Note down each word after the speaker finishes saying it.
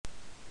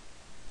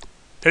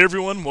Hey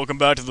everyone, welcome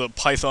back to the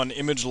Python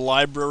Image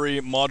Library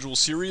module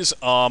series.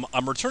 I'm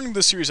returning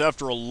this series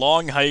after a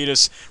long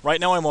hiatus. Right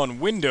now I'm on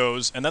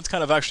Windows, and that's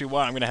kind of actually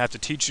why I'm going to have to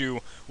teach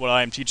you what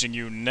I am teaching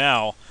you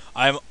now.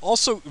 I'm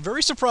also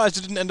very surprised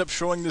I didn't end up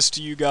showing this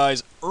to you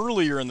guys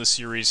earlier in the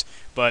series,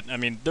 but I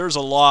mean, there's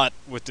a lot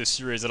with this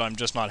series that I'm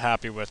just not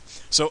happy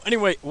with. So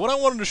anyway, what I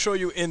wanted to show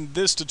you in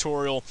this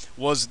tutorial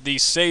was the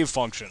save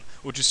function,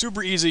 which is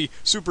super easy,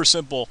 super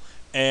simple.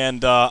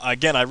 And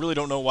again, I really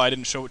don't know why I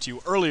didn't show it to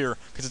you earlier,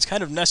 because it's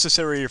kind of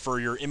necessary for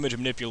your image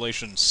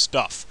manipulation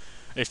stuff,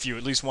 if you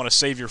at least want to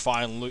save your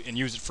file and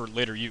use it for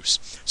later use.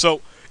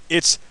 So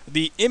it's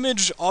the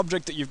image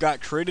object that you've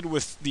got created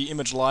with the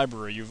image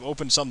library. You've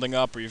opened something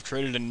up, or you've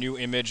created a new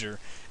image, or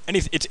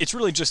anything. It's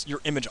really just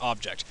your image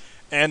object,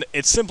 and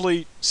it's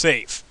simply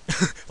save.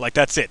 Like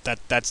that's it.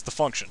 That's the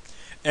function,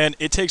 and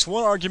it takes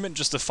one argument,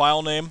 just the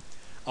file name.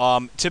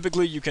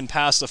 Typically, you can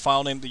pass the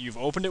file name that you've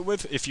opened it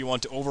with if you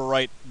want to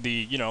overwrite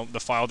the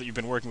file that you've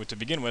been working with to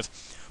begin with.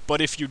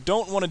 But if you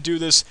don't want to do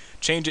this,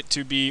 change it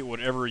to be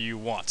whatever you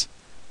want,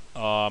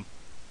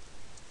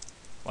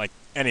 like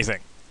anything,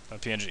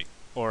 .png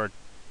or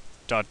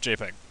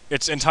 .jpeg.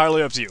 It's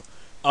entirely up to you.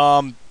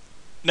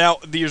 Now,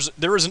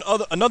 there is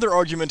another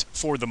argument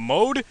for the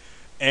mode,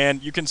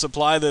 and you can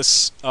supply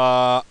this.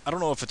 I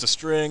don't know if it's a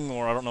string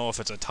or I don't know if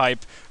it's a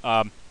type.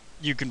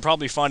 You can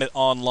probably find it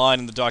online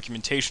in the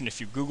documentation if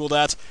you Google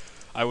that.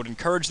 I would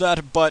encourage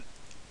that, but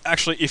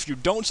actually, if you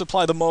don't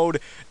supply the mode,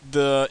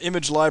 the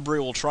image library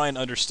will try and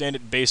understand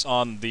it based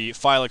on the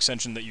file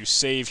extension that you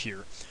save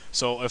here.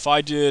 So if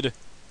I did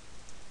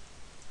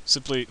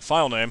simply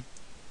file name,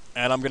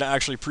 and I'm going to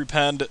actually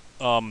prepend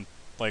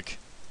like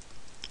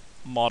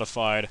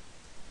modified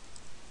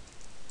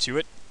to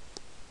it,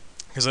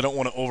 because I don't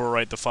want to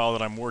overwrite the file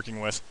that I'm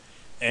working with,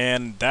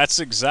 and that's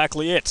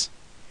exactly it.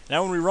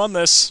 Now when we run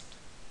this,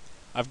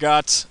 I've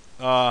got,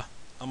 on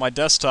my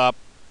desktop,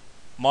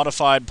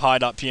 modified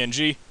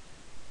pi.png,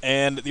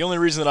 and the only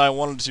reason that I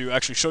wanted to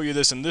actually show you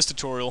this in this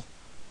tutorial,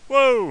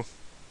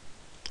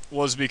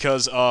 was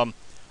because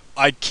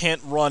I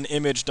can't run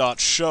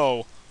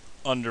image.show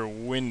under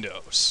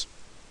Windows.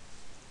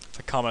 If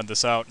I comment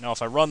this out, now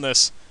if I run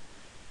this,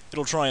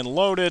 it'll try and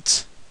load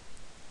it,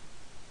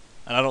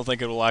 and I don't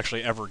think it will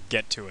actually ever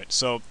get to it.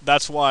 So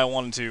that's why I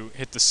wanted to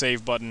hit the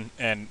save button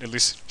and at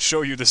least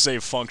show you the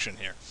save function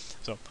here.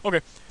 So, okay,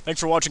 thanks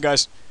for watching,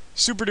 guys.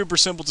 Super duper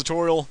simple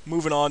tutorial,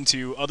 moving on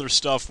to other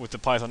stuff with the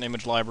Python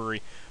image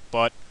library,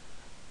 but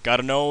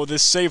gotta know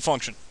this save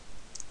function.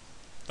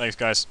 Thanks,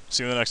 guys.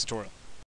 See you in the next tutorial.